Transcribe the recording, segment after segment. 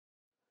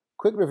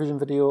Quick revision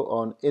video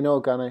on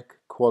inorganic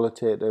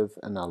qualitative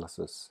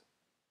analysis.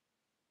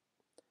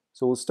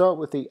 So we'll start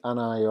with the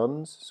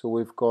anions. So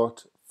we've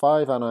got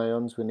 5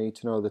 anions we need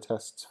to know the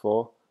tests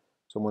for.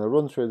 So I'm going to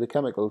run through the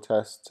chemical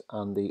tests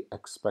and the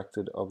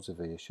expected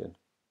observation.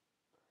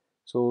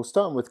 So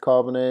starting with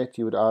carbonate,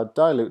 you would add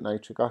dilute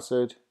nitric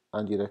acid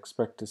and you'd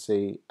expect to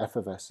see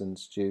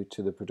effervescence due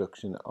to the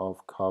production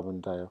of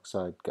carbon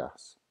dioxide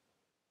gas.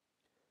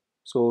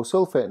 So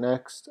sulfate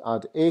next,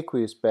 add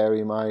aqueous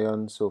barium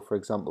ions, so for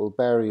example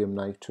barium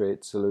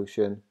nitrate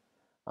solution,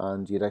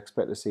 and you'd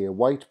expect to see a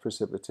white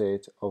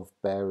precipitate of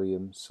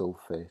barium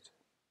sulfate.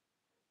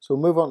 So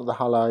move on to the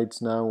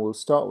halides now. We'll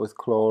start with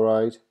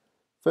chloride.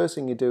 First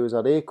thing you do is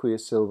add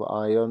aqueous silver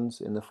ions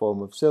in the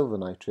form of silver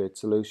nitrate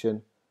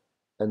solution,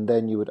 and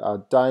then you would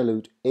add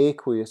dilute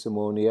aqueous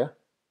ammonia.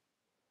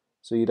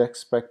 So you'd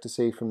expect to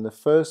see from the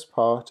first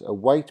part a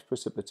white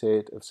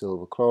precipitate of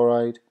silver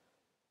chloride,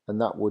 and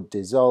that would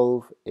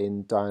dissolve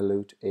in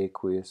dilute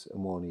aqueous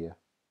ammonia.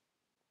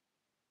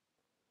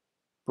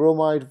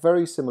 Bromide,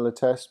 very similar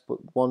test,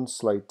 but one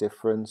slight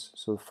difference.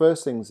 So the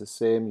first thing's the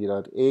same, you'd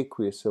add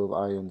aqueous silver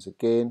ions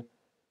again,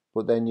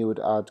 but then you would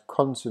add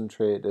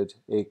concentrated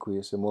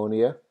aqueous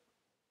ammonia.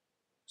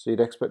 So you'd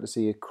expect to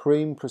see a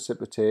cream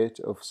precipitate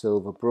of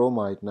silver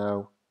bromide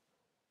now,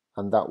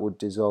 and that would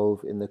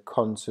dissolve in the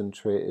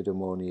concentrated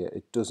ammonia.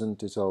 It doesn't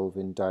dissolve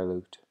in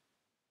dilute.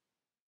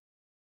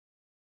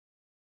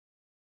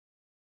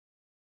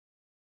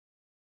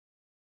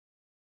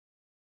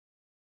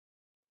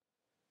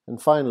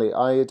 And finally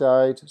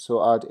iodide,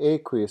 so add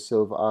aqueous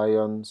silver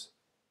ions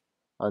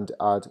and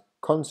add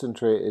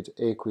concentrated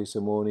aqueous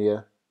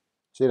ammonia.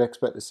 So you'd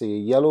expect to see a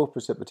yellow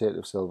precipitate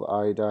of silver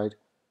iodide,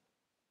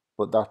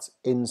 but that's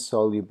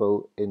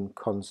insoluble in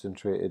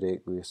concentrated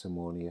aqueous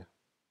ammonia.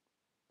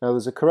 Now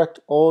there's a correct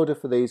order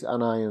for these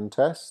anion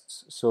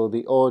tests, so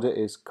the order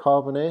is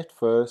carbonate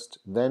first,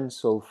 then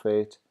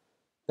sulfate,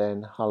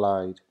 then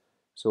halide.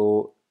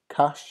 So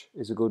cash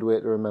is a good way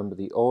to remember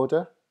the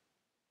order.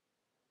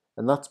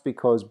 And that's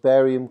because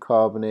barium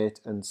carbonate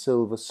and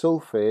silver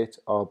sulfate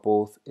are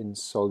both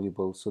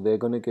insoluble, so they're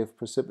going to give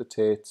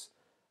precipitates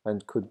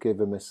and could give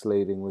a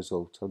misleading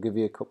result. I'll give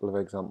you a couple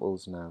of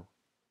examples now.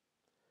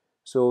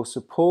 So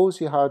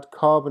suppose you had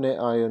carbonate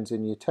ions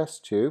in your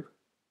test tube,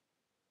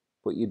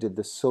 but you did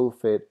the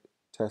sulfate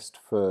test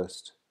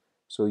first.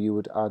 So you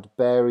would add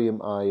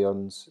barium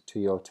ions to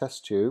your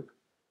test tube.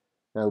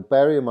 Now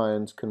barium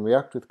ions can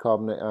react with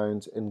carbonate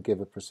ions and give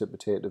a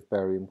precipitate of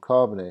barium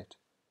carbonate.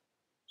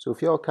 So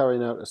if you're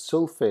carrying out a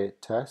sulfate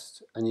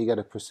test and you get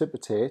a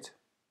precipitate,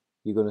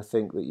 you're going to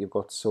think that you've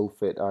got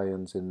sulfate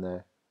ions in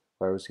there,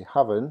 whereas you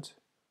haven't,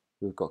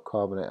 we've got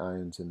carbonate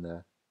ions in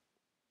there.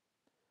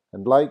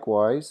 And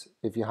likewise,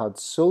 if you had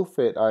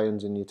sulfate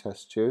ions in your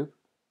test tube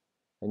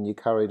and you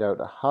carried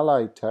out a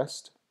halide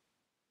test,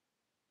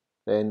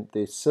 then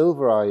the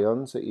silver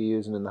ions that you're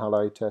using in the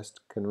halide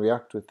test can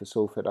react with the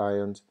sulfate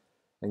ions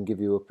and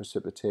give you a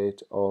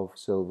precipitate of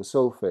silver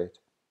sulfate.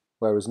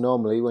 Whereas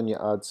normally when you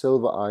add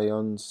silver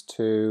ions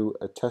to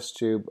a test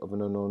tube of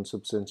an unknown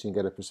substance and you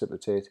get a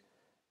precipitate,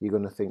 you're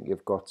going to think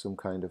you've got some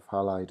kind of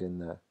halide in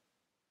there.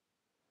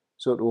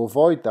 So to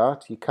avoid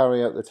that, you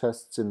carry out the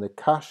tests in the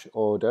cash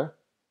order.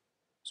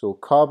 So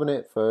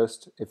carbonate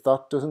first. If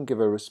that doesn't give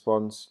a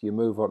response, you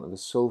move on to the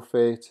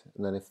sulfate,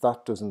 and then if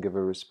that doesn't give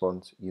a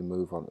response, you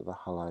move on to the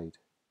halide.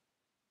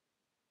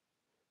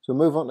 So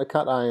move on to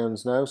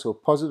cations now, so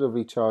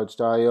positively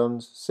charged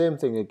ions, same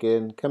thing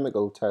again,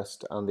 chemical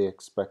test and the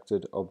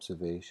expected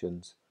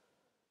observations.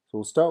 So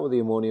we'll start with the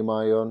ammonium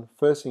ion.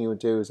 First thing you would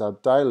do is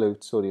add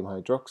dilute sodium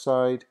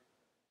hydroxide,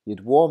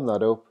 you'd warm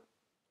that up,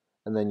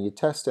 and then you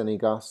test any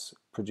gas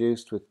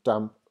produced with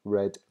damp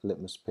red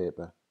litmus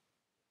paper.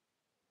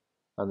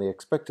 And the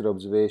expected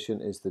observation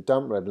is the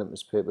damp red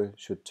litmus paper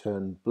should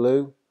turn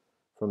blue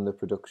from the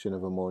production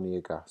of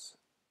ammonia gas.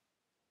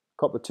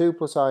 Copper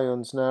 2+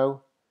 ions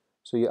now.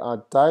 So you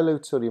add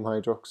dilute sodium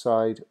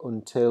hydroxide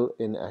until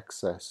in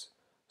excess.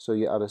 So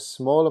you add a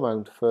small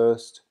amount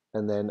first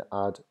and then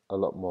add a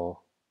lot more.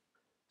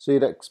 So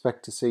you'd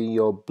expect to see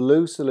your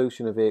blue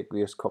solution of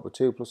aqueous copper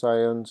 2+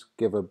 ions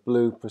give a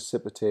blue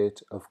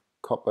precipitate of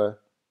copper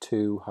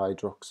 2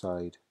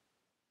 hydroxide.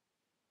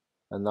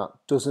 And that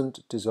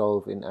doesn't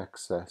dissolve in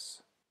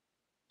excess.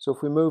 So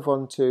if we move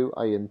on to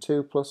iron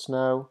 2+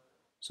 now,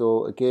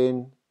 so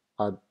again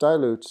add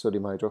dilute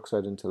sodium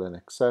hydroxide until in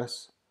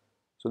excess.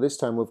 So this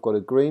time we've got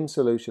a green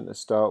solution to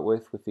start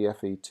with the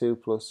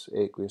Fe2+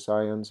 aqueous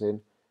ions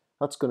in.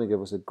 That's going to give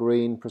us a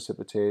green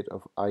precipitate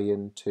of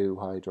iron 2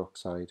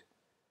 hydroxide.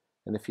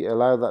 And if you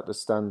allow that to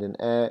stand in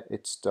air,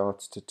 it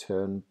starts to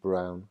turn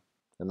brown.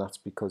 And that's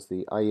because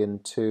the iron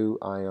 2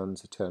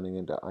 ions are turning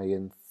into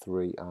iron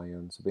 3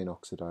 ions, have been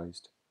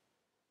oxidized.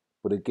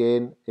 But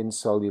again,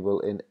 insoluble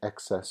in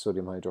excess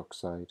sodium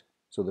hydroxide,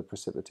 so the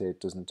precipitate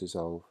doesn't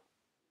dissolve.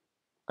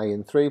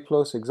 Iron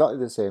 3+, exactly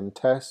the same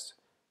test.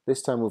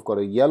 This time we've got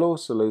a yellow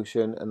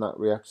solution and that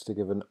reacts to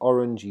give an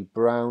orangey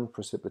brown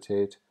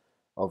precipitate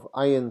of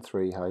iron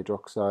 3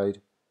 hydroxide,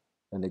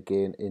 and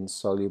again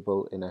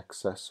insoluble in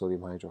excess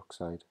sodium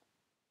hydroxide.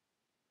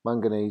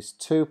 Manganese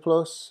 2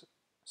 plus,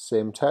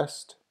 same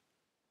test.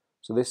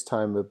 So this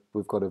time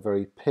we've got a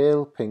very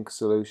pale pink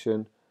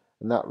solution,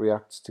 and that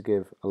reacts to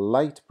give a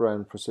light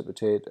brown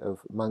precipitate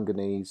of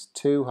manganese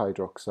 2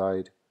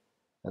 hydroxide,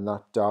 and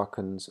that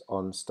darkens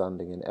on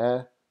standing in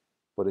air,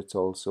 but it's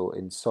also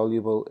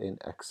insoluble in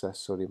excess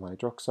sodium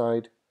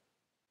hydroxide.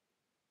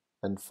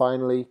 And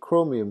finally,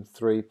 chromium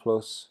 3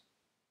 plus,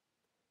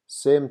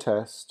 same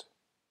test.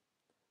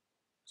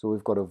 So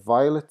we've got a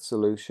violet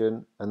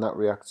solution, and that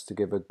reacts to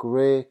give a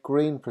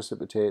grey-green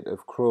precipitate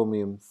of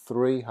chromium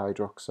 3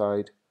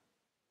 hydroxide.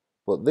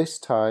 But this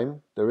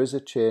time, there is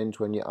a change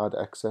when you add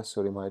excess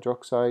sodium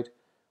hydroxide.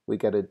 We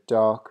get a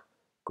dark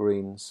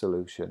green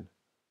solution.